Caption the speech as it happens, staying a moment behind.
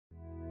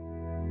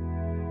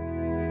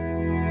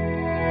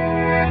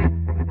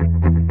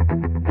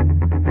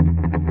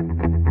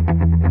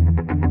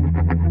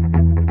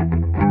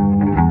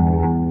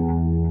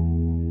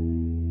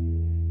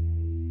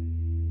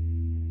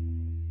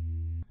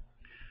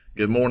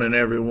Good morning,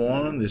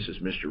 everyone. This is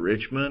Mr.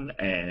 Richmond,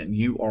 and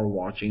you are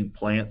watching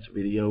Plants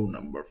video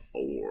number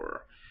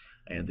 4.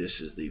 And this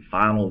is the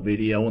final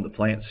video in the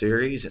plant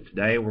series, and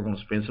today we're going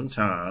to spend some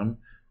time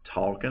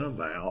talking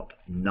about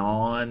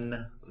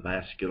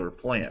non-vascular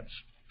plants.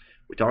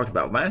 We talked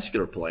about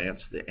vascular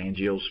plants, the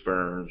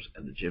angiosperms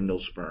and the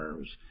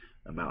gymnosperms,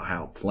 about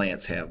how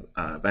plants have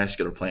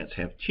vascular plants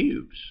have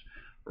tubes,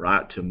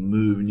 right, to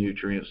move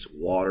nutrients,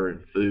 water,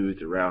 and food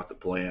throughout the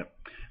plant.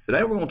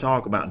 Today we're going to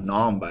talk about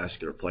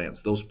non-vascular plants,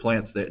 those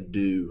plants that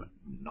do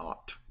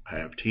not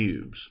have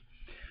tubes.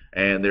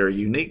 And they're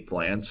unique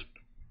plants,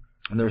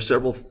 and there are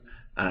several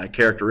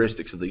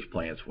characteristics of these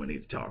plants we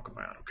need to talk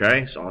about.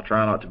 Okay, so I'll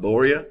try not to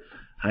bore you.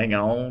 Hang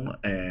on,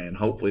 and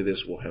hopefully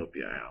this will help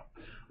you out.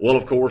 Well,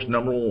 of course,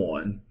 number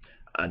one,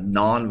 a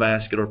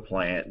non-vascular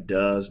plant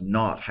does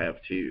not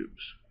have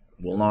tubes,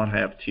 will not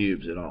have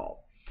tubes at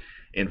all.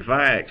 In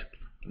fact,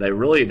 they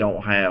really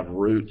don't have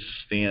roots,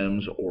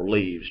 stems, or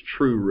leaves,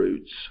 true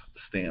roots,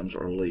 stems,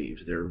 or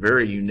leaves. They're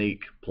very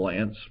unique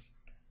plants,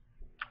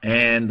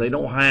 and they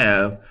don't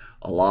have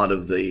a lot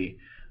of the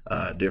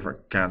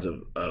different kinds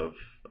of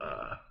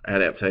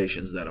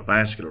adaptations that a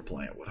vascular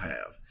plant would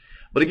have.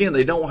 But again,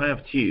 they don't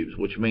have tubes,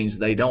 which means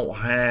they don't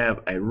have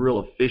a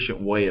real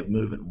efficient way of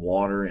moving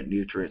water and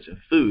nutrients and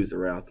food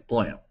throughout the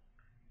plant.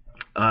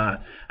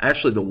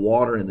 Actually, the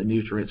water and the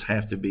nutrients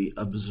have to be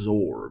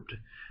absorbed.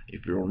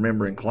 If you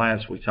remember in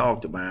class, we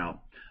talked about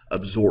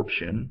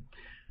absorption.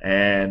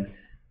 And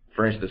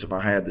for instance, if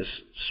I had this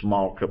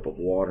small cup of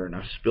water and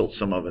I spilt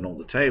some of it on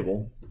the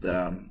table that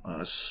I'm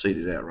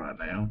seated at right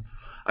now,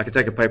 I could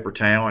take a paper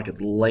towel, I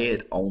could lay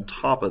it on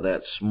top of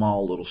that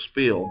small little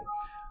spill,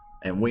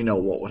 and we know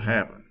what would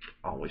happen.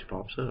 Always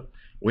pops up.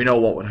 We know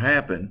what would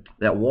happen.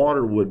 That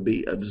water would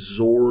be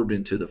absorbed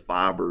into the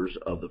fibers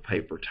of the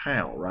paper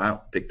towel, right?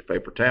 Pick the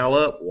paper towel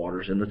up,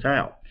 water's in the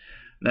towel.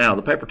 Now,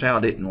 the paper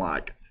towel didn't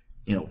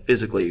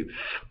physically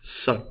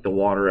suck the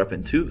water up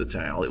into the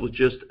towel. It was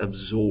just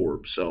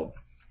absorbed. So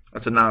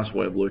that's a nice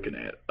way of looking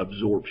at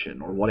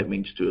absorption, or what it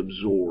means to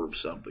absorb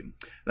something.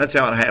 That's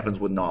how it happens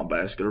with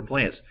non-vascular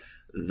plants.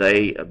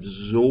 They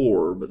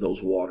absorb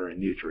those water and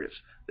nutrients.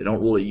 They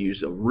don't really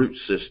use a root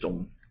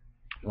system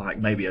like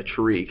maybe a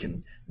tree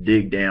can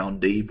dig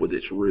down deep with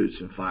its roots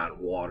and find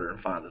water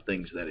and find the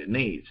things that it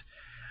needs.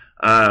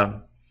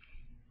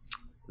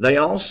 They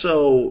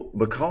also,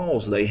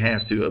 because they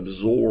have to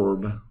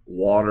absorb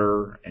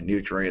water and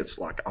nutrients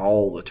like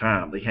all the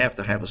time, they have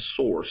to have a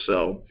source.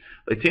 So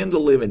they tend to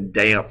live in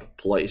damp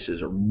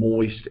places or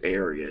moist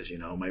areas,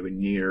 maybe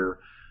near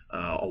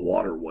a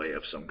waterway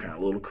of some kind,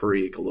 a little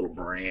creek, a little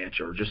branch,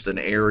 or just an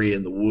area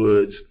in the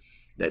woods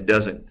that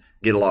doesn't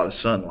get a lot of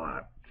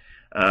sunlight,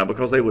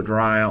 because they would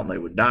dry out and they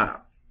would die.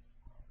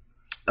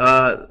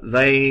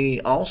 They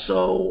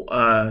also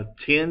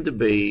tend to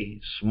be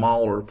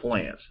smaller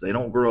plants. They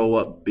don't grow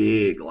up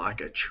big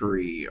like a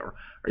tree or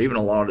even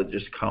a lot of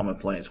just common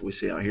plants we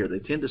see out here. They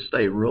tend to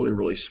stay really,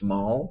 really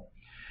small.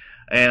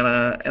 And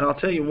I'll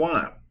tell you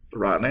why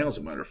right now, as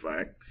a matter of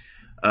fact.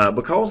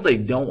 Because they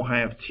don't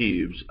have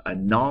tubes, a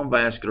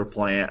non-vascular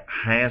plant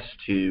has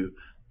to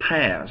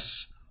pass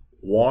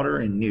water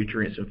and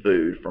nutrients and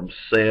food from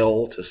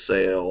cell to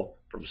cell,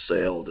 from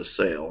cell to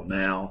cell.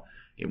 Now,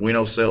 we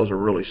know cells are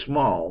really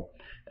small,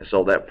 and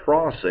so that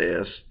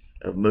process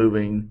of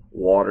moving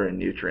water and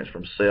nutrients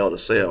from cell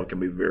to cell can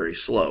be very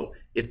slow.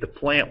 If the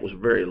plant was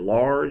very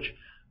large,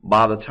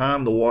 by the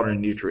time the water and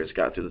nutrients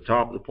got to the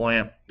top of the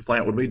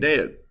plant would be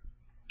dead.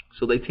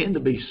 So they tend to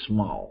be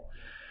small.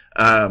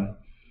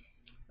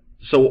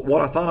 So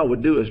what I thought I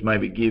would do is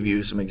maybe give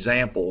you some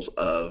examples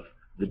of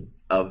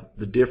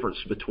the difference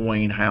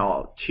between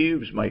how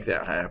tubes make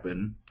that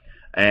happen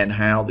and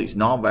how these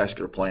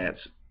non-vascular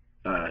plants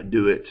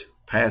do it,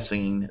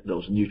 passing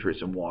those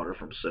nutrients and water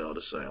from cell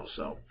to cell.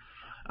 So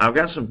I've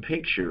got some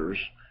pictures,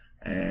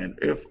 and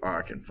if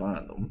I can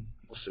find them,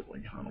 let's see if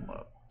we can hunt them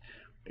up.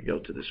 We go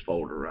to this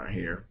folder right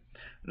here.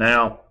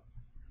 Now,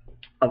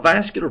 a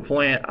vascular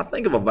plant, I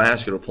think of a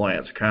vascular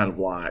plant as kind of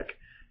like,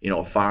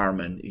 a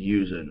fireman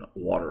using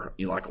water,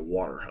 like a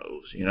water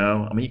hose,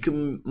 I mean, you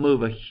can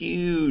move a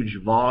huge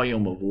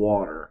volume of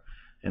water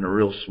in a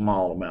real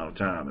small amount of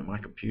time. And my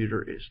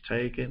computer is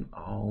taking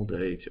all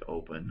day to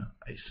open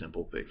a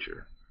simple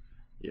picture.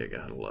 You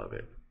gotta love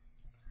it.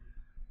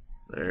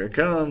 There it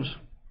comes.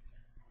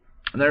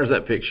 And there's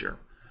that picture.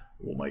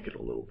 We'll make it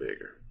a little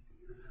bigger.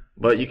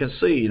 But you can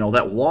see,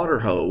 that water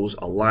hose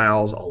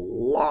allows a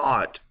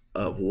lot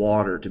of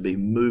water to be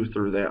moved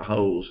through that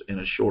hose in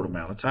a short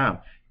amount of time.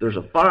 If there's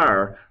a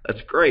fire,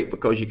 that's great,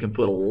 because you can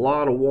put a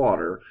lot of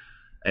water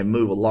and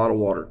move a lot of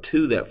water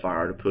to that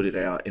fire to put it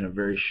out in a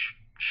very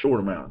short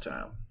amount of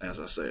time, as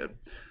I said.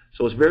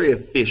 So it's very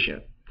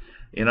efficient,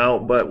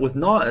 but with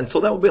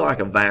so that would be like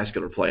a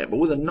vascular plant. But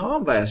with a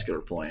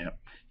non-vascular plant,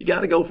 you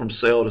got to go from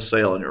cell to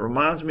cell, and it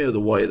reminds me of the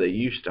way they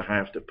used to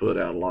have to put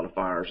out a lot of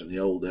fires in the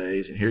old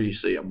days. And here you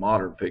see a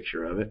modern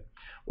picture of it,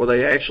 where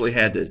they actually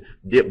had to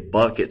dip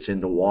buckets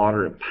into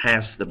water and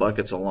pass the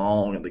buckets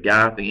along, and the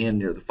guy at the end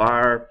near the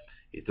fire,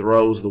 he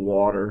throws the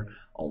water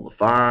on the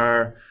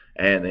fire,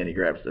 And then he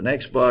grabs the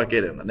next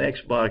bucket and the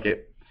next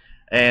bucket.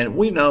 And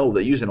we know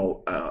that using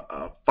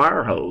a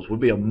fire hose would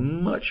be a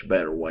much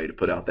better way to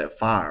put out that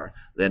fire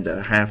than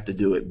to have to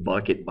do it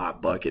bucket by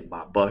bucket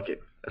by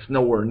bucket. That's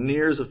nowhere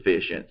near as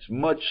efficient. It's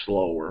much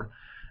slower.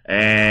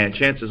 And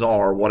chances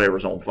are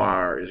whatever's on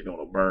fire is going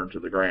to burn to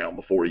the ground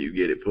before you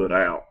get it put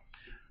out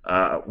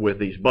with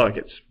these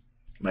buckets.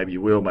 Maybe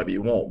you will, maybe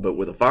you won't. But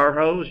with a fire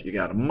hose, you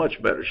got a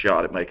much better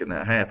shot at making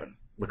that happen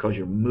because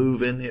you're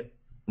moving it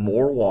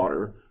more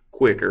water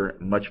quicker,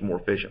 much more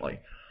efficiently.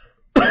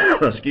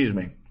 Excuse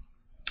me.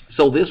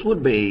 So this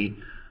would be,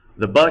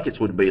 the buckets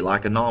would be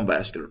like a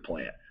non-vascular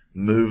plant,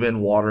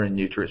 moving water and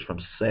nutrients from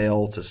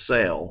cell to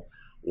cell,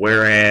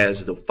 whereas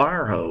the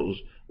fire hose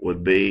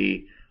would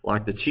be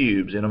like the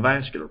tubes in a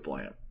vascular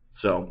plant.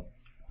 So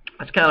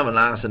that's kind of a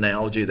nice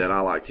analogy that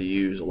I like to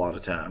use a lot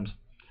of times.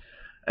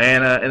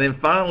 And then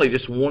finally,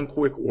 just one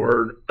quick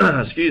word,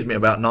 excuse me,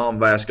 about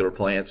non-vascular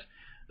plants.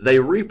 They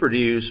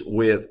reproduce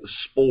with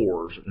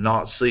spores,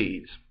 not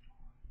seeds.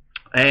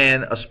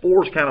 And a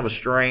spore is kind of a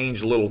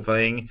strange little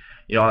thing.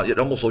 You know, it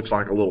almost looks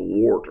like a little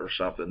wart or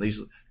something. These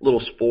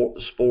little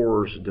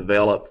spores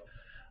develop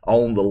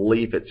on the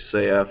leaf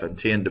itself and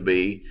tend to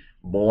be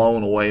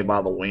blown away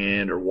by the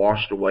wind or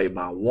washed away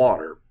by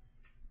water.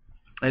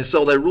 And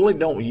so they really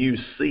don't use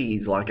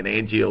seeds like an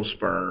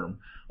angiosperm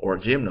or a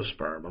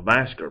gymnosperm, a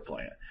vascular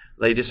plant.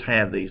 They just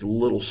have these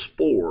little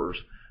spores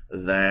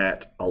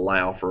that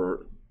allow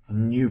for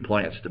new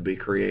plants to be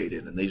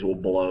created, and these will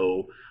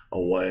blow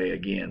away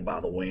again by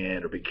the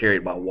wind or be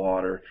carried by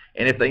water.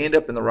 And if they end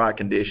up in the right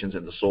conditions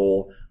in the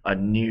soil, a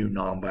new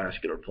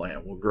non-vascular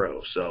plant will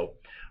grow. So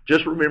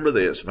just remember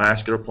this,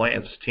 vascular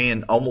plants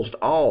almost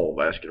all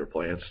vascular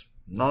plants,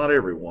 not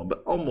everyone,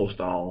 but almost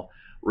all,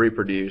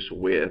 reproduce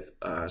with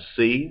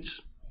seeds,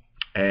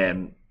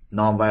 and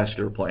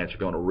non-vascular plants are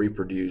going to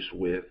reproduce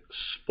with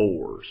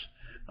spores.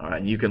 All right,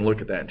 and you can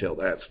look at that and tell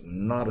that's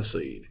not a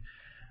seed.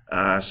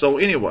 So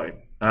anyway,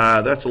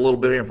 that's a little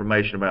bit of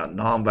information about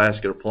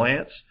non-vascular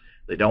plants.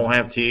 They don't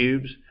have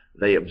tubes.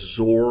 They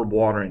absorb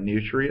water and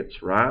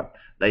nutrients, right?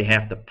 They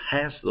have to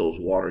pass those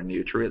water and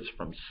nutrients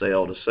from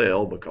cell to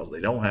cell because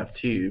they don't have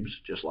tubes,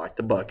 just like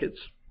the buckets.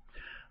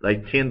 They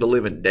tend to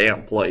live in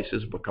damp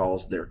places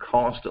because they're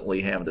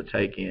constantly having to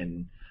take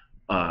in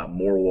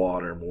more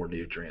water and more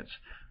nutrients.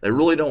 They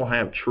really don't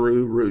have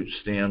true root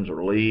stems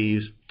or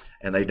leaves,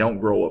 and they don't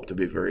grow up to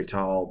be very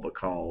tall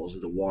because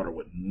the water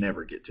would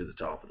never get to the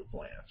top of the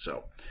plant.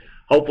 So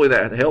hopefully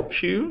that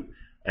helps you,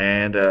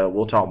 and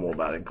we'll talk more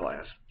about it in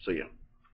class. See ya.